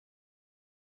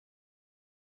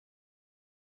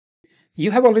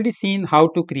You have already seen how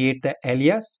to create the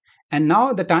alias, and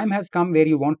now the time has come where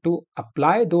you want to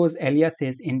apply those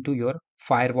aliases into your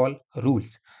firewall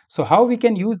rules. So how we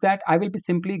can use that? I will be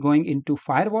simply going into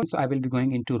firewall. So I will be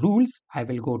going into rules. I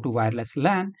will go to wireless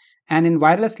LAN, and in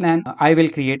wireless LAN, I will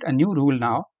create a new rule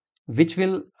now, which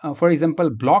will, for example,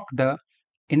 block the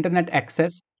internet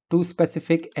access to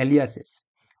specific aliases.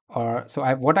 Or so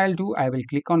what I'll do, I will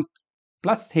click on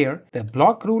plus here, the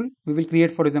block rule. We will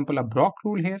create, for example, a block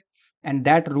rule here, and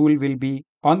that rule will be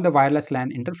on the wireless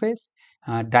LAN interface.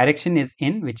 Direction is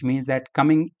in, which means that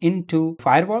coming into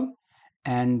firewall,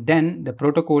 and then the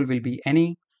protocol will be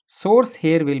any. Source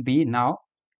here will be now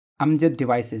Amjad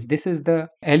devices. This is the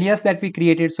alias that we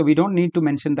created, so we don't need to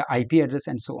mention the IP address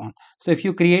and so on. So if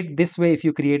you create this way, if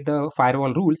you create the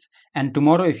firewall rules, and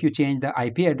tomorrow if you change the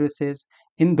IP addresses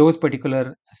in those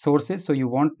particular sources, so you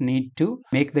won't need to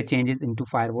make the changes into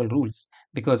firewall rules,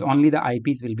 because only the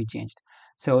IPs will be changed.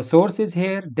 So source is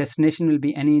here, destination will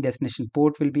be any, destination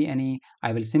port will be any.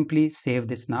 I will simply save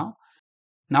this now.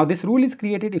 Now this rule is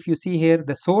created. If you see here,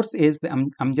 the source is the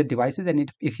Amjad devices, and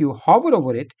if you hover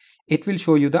over it, it will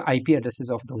show you the IP addresses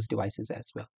of those devices as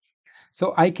well.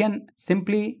 So I can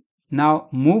simply now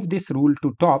move this rule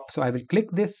to top. So I will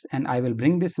click this and I will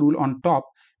bring this rule on top,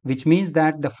 which means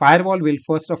that the firewall will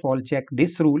first of all check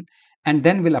this rule and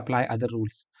then will apply other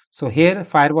rules. So here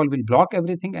firewall will block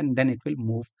everything and then it will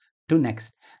move to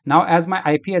next. Now as my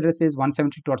IP address is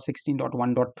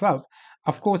 172.16.1.12,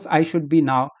 of course I should be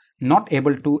now not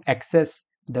able to access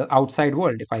the outside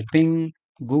world. If I ping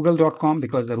google.com,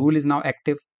 because the rule is now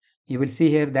active, you will see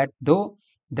here that though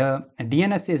the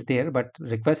DNS is there, but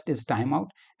request is timeout.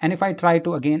 And if I try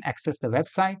to again access the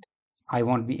website, I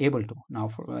won't be able to. Now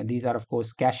these are of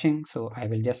course caching, so I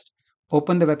will just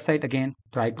open the website again,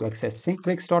 try to access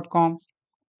syncbricks.com.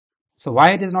 So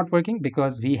why it is not working?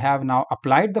 Because we have now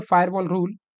applied the firewall rule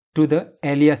to the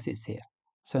aliases here.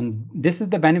 So this is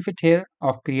the benefit here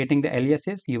of creating the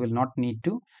aliases. You will not need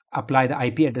to apply the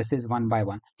IP addresses one by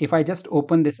one. If I just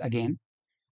open this again,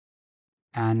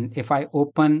 and if I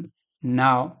open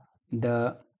now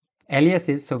the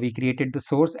aliases, so we created the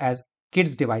source as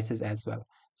kids devices as well.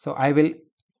 So I will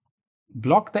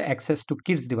block the access to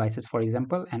kids devices, for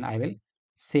example, and I will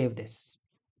save this.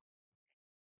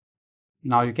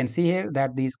 Now you can see here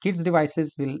that these kids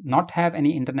devices will not have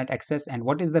any internet access. And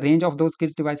what is the range of those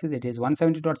kids devices? It is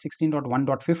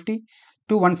 170.16.1.50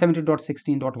 to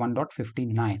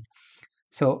 170.16.1.59.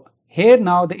 So here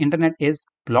now the internet is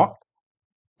blocked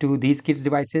to these kids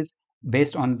devices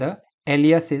based on the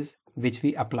aliases which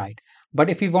we applied. But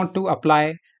if we want to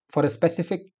apply for a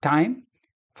specific time,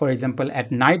 for example,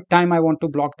 at night time, I want to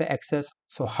block the access.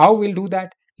 So how we'll do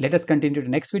that? Let us continue to the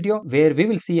next video, where we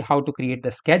will see how to create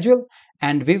the schedule,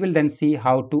 and we will then see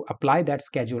how to apply that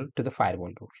schedule to the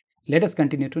firewall rule. Let us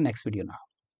continue to next video now.